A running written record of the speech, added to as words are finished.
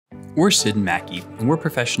We're Sid and Mackie, and we're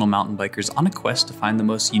professional mountain bikers on a quest to find the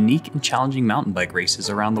most unique and challenging mountain bike races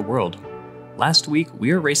around the world. Last week,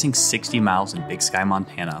 we were racing 60 miles in Big Sky,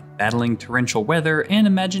 Montana, battling torrential weather and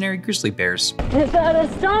imaginary grizzly bears. Is that a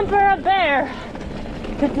stomp or a bear?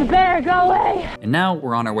 It's a bear, go away! And now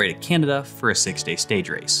we're on our way to Canada for a 6-day stage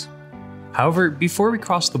race. However, before we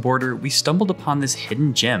crossed the border, we stumbled upon this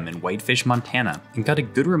hidden gem in Whitefish, Montana, and got a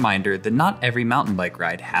good reminder that not every mountain bike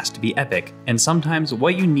ride has to be epic, and sometimes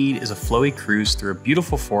what you need is a flowy cruise through a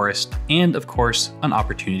beautiful forest, and of course, an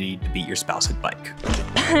opportunity to beat your spouse at bike.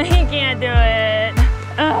 I can't do it.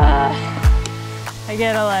 I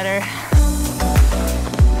get a letter.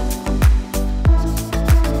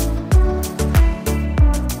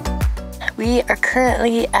 We are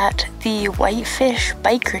currently at the Whitefish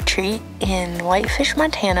bike retreat in Whitefish,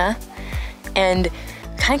 Montana, and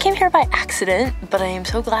kind of came here by accident, but I am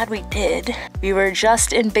so glad we did. We were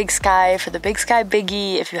just in Big Sky for the Big Sky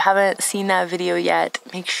Biggie. If you haven't seen that video yet,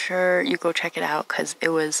 make sure you go check it out because it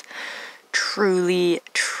was truly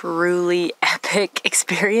epic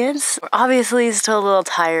experience. We're obviously still a little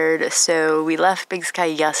tired, so we left Big Sky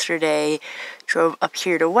yesterday, drove up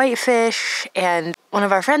here to Whitefish, and one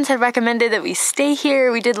of our friends had recommended that we stay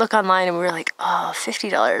here. We did look online and we were like, oh,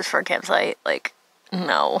 $50 for a campsite? Like,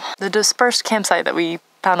 no. The dispersed campsite that we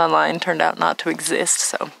found online turned out not to exist,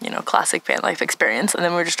 so, you know, classic van life experience. And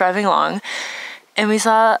then we were just driving along and we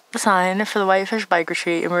saw the sign for the Whitefish bike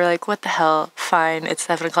retreat and we were like, what the hell, fine, it's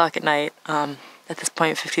 7 o'clock at night. At this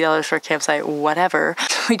point, $50 for a campsite, whatever.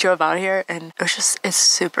 We drove out here and it's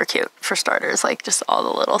super cute for starters. Like just all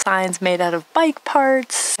the little signs made out of bike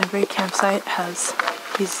parts. Every campsite has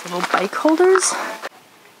these little bike holders.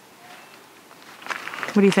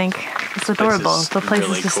 What do you think? It's adorable. The place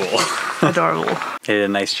is just cool. Adorable. They did a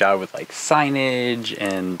nice job with like signage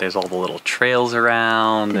and there's all the little trails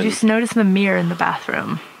around. Did you notice the mirror in the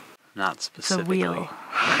bathroom? Not specifically. It's a wheel.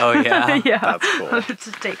 Oh yeah? Yeah. That's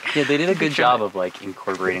cool. Yeah, they did a good job of like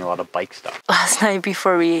incorporating a lot of bike stuff. Last night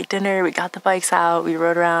before we ate dinner, we got the bikes out, we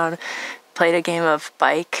rode around, played a game of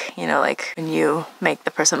bike. You know, like when you make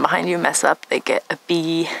the person behind you mess up, they get a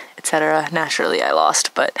B, etc. Naturally, I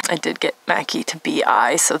lost, but I did get Mackie to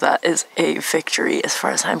BI, so that is a victory as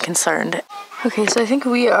far as I'm concerned. Okay, so I think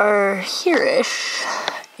we are here-ish,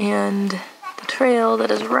 and the trail that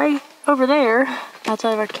is right over there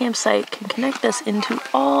outside of our campsite can connect us into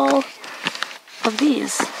all of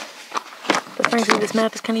these. But frankly, this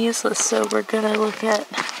map is kind of useless, so we're gonna look at,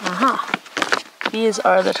 these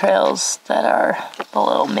are the trails that are the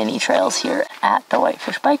little mini trails here at the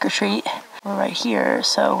Whitefish bike retreat. We're right here,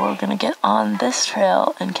 so we're gonna get on this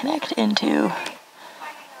trail and connect into,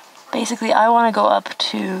 basically I wanna go up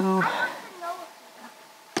to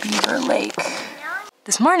Beaver Lake.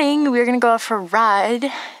 This morning, we're gonna go out for a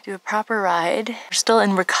ride, do a proper ride. We're still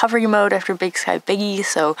in recovery mode after Big Sky Biggie,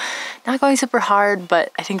 so not going super hard,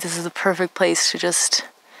 but I think this is the perfect place to just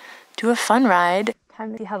do a fun ride.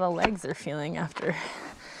 Time to see how the legs are feeling after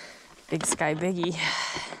Big Sky Biggie.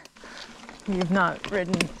 We've not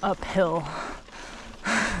ridden uphill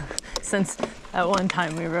since that one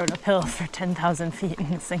time we rode uphill for 10,000 feet in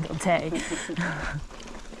a single day.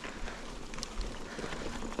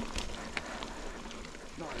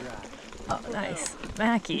 Oh, nice.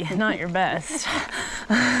 Mackie, not your best.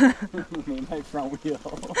 Made my front wheel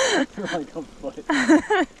for like a foot.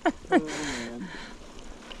 Oh, man.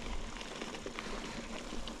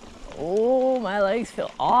 Oh, my legs feel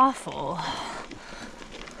awful.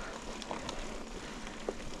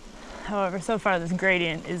 However, so far this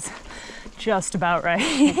gradient is just about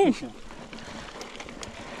right.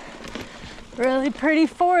 Really pretty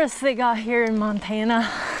forest they got here in Montana.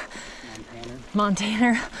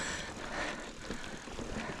 Montana.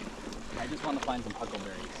 I just want to find some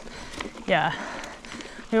huckleberries. Yeah.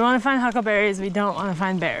 We want to find huckleberries, we don't want to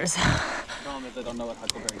find bears. The problem is I don't know what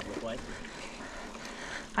huckleberries look like.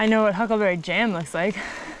 I know what huckleberry jam looks like.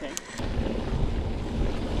 Okay.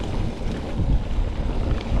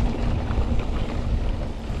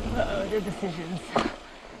 Uh-oh, the decisions.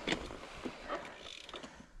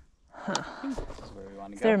 Huh. This is where we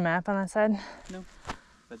want to go. Is there a map on that side? No,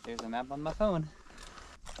 but there's a map on my phone.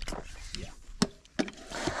 Yeah.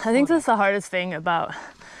 I think that's the hardest thing about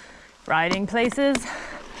riding places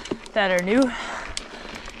that are new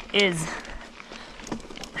is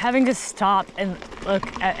having to stop and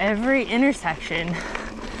look at every intersection.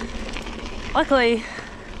 Luckily,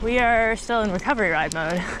 we are still in recovery ride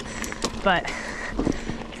mode, but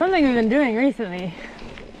something we've been doing recently,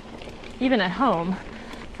 even at home,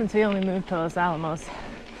 since we only moved to Los Alamos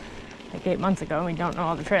like 8 months ago and we don't know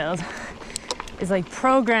all the trails, is like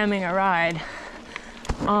programming a ride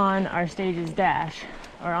on our stage's dash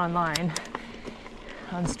or online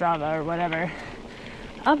on Strava or whatever,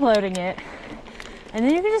 uploading it, and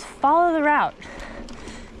then you can just follow the route.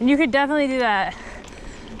 And you could definitely do that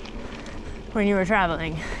when you were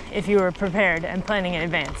traveling if you were prepared and planning in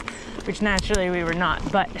advance, which naturally we were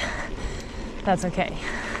not, but that's okay.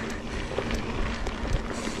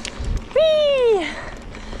 Whee!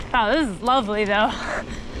 Wow, this is lovely though.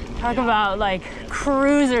 Talk about like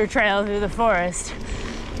cruiser trail through the forest.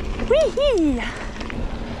 Whee!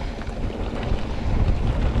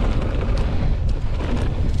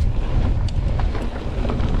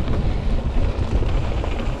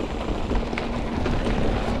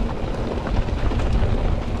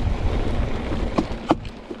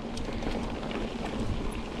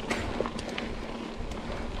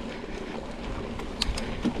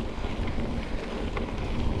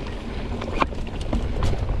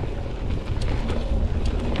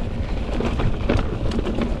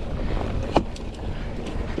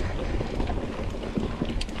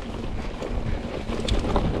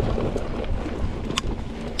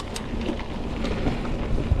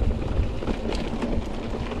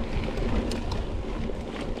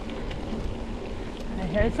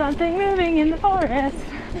 There's something moving in the forest.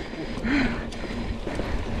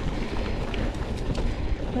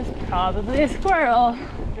 It's probably a squirrel.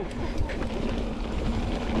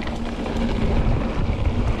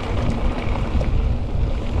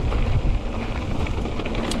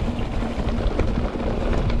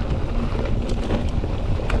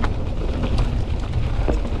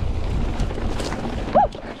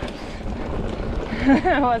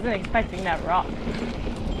 I wasn't expecting that rock.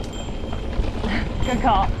 Good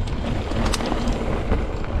call.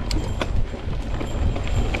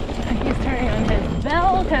 He's turning on his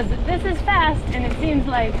bell because this is fast and it seems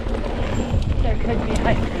like there could be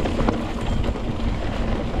hikers.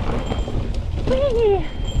 Whee!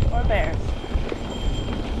 Or bears.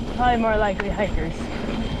 Probably more likely hikers.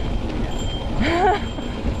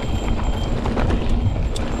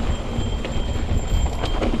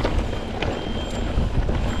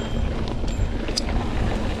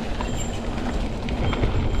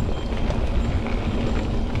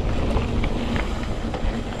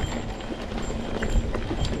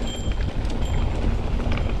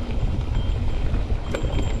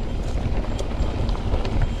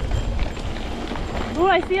 Ooh,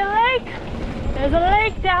 I see a lake! There's a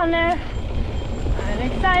lake down there. I'm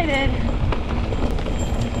excited.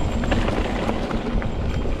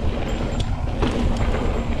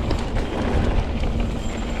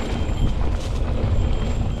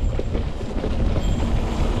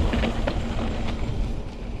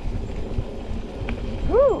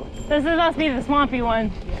 Ooh, this must be the swampy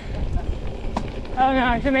one. Oh no,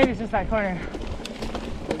 actually maybe it's just that corner.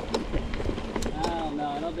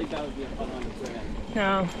 I don't think that would be a fun one to swim in.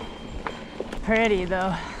 No. Pretty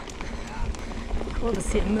though. Cool to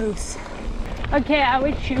see a moose. Okay, I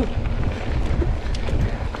with you.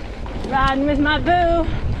 Riding with my boo.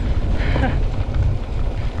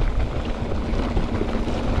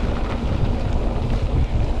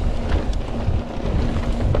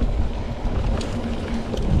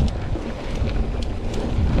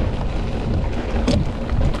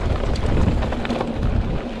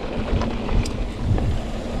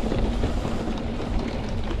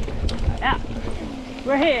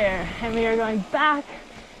 We're here, and we are going back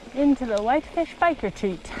into the Whitefish bike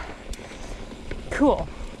retreat. Cool.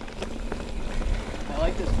 I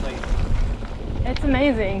like this place. It's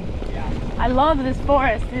amazing. Yeah. I love this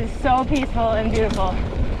forest. It is so peaceful and beautiful.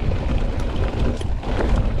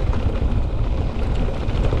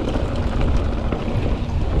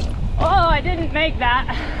 Oh, I didn't make that,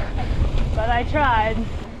 but I tried.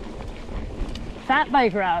 Fat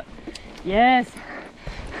bike route. Yes.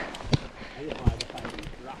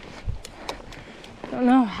 I don't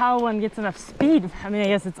know how one gets enough speed. I mean, I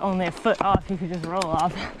guess it's only a foot off. You could just roll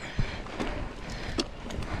off.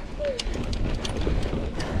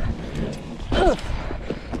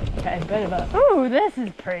 Oof. Okay, bit of a. Ooh, this is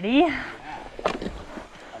pretty. Yeah.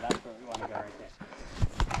 Oh, that's where we want to go right there.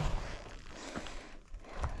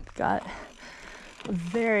 Got a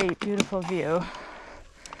very beautiful view.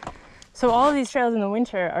 So all of these trails in the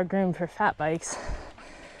winter are groomed for fat bikes.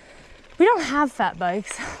 We don't have fat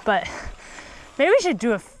bikes, but maybe we should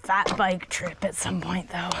do a fat bike trip at some point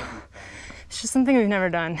though. It's just something we've never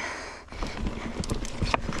done.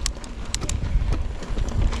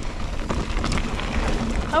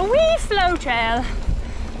 A wee flow trail.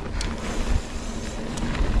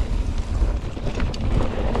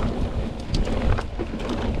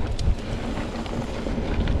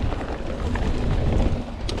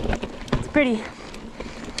 It's pretty.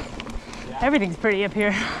 Everything's pretty up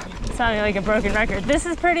here. Sounding like a broken record. This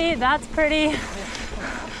is pretty, that's pretty.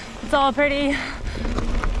 It's all pretty.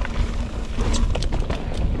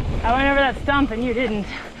 I went over that stump and you didn't.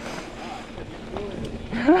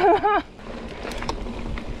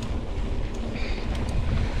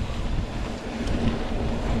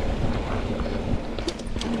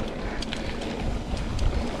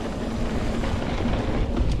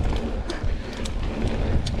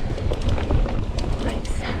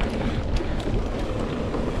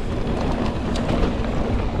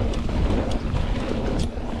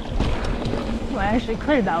 I actually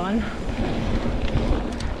cleared that one.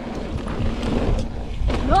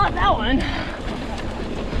 Not that one.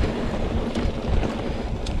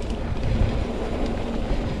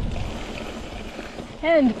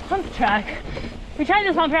 And pump track. We tried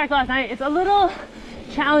this pump track last night. It's a little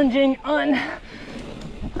challenging on,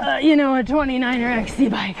 you know, a 29er XC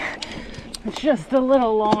bike. It's just a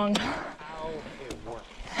little long. How it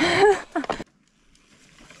works.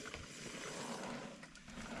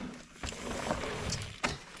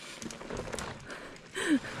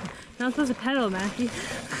 Not supposed to pedal, Mackie.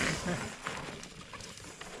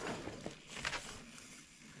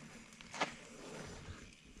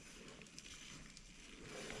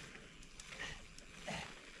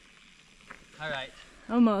 All right.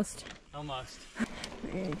 Almost. Almost.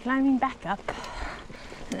 We're climbing back up.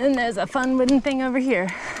 And then there's a fun wooden thing over here.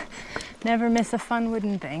 Never miss a fun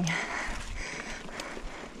wooden thing.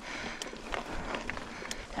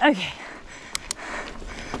 Okay.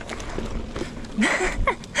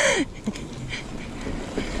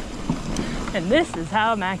 And this is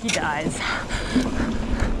how Mackie dies.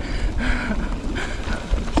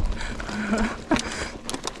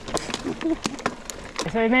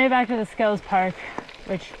 So we made it back to the Skills Park,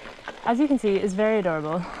 which, as you can see, is very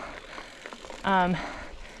adorable.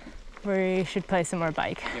 We should play some more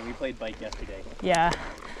bike. Yeah, we played bike yesterday. Yeah,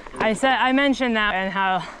 I mentioned that and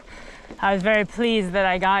how I was very pleased that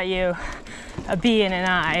I got you a B and an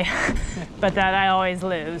I, but that I always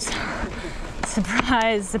lose.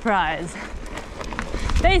 Surprise, surprise.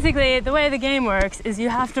 Basically, the way the game works is you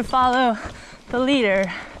have to follow the leader.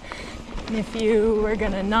 And if you were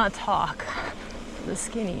gonna not talk, the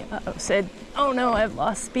skinny said, oh no, I've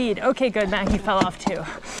lost speed. Okay, good, Mackie fell off too.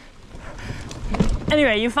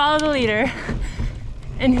 Anyway, you follow the leader,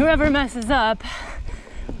 and whoever messes up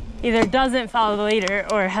either doesn't follow the leader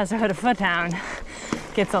or has to put a foot down,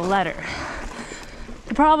 gets a letter.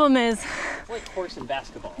 The problem is, Like horse and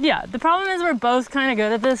basketball. yeah, the problem is we're both kind of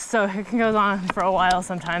good at this, so it can go on for a while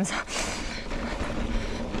sometimes.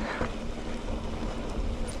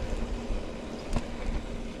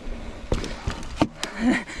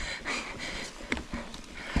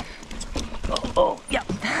 Oh, yeah.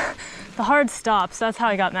 The hard stops, that's how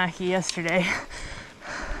I got Mackie yesterday.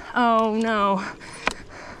 Oh no.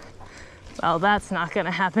 Well, that's not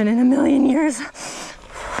gonna happen in a million years.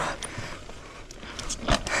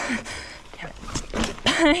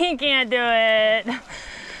 He can't do it.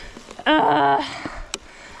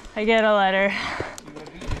 I get a letter.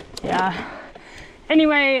 Yeah.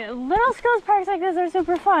 Anyway, little skills parks like this are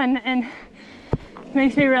super fun and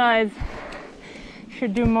makes me realize I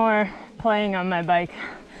should do more playing on my bike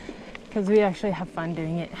because we actually have fun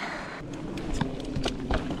doing it.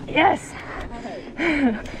 Yes!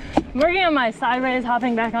 I'm working on my sideways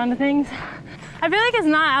hopping back onto things. I feel like it's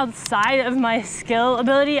not outside of my skill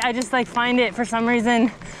ability. I just like find it for some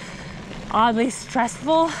reason oddly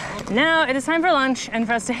stressful. Now it is time for lunch and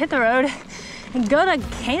for us to hit the road and go to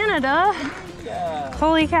Canada. Yeah.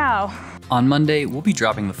 Holy cow. On Monday, we'll be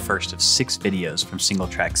dropping the first of 6 videos from Single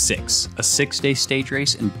Track 6, a 6-day stage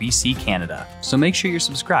race in BC, Canada. So make sure you're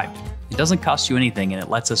subscribed. It doesn't cost you anything and it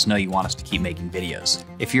lets us know you want us to keep making videos.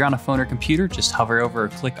 If you're on a phone or computer, just hover over or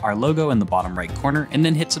click our logo in the bottom right corner and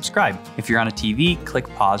then hit subscribe. If you're on a TV, click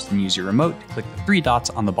pause and use your remote to click the 3 dots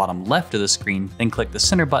on the bottom left of the screen, then click the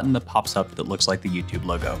center button that pops up that looks like the YouTube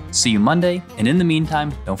logo. See you Monday, and in the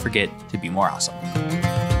meantime, don't forget to be more awesome.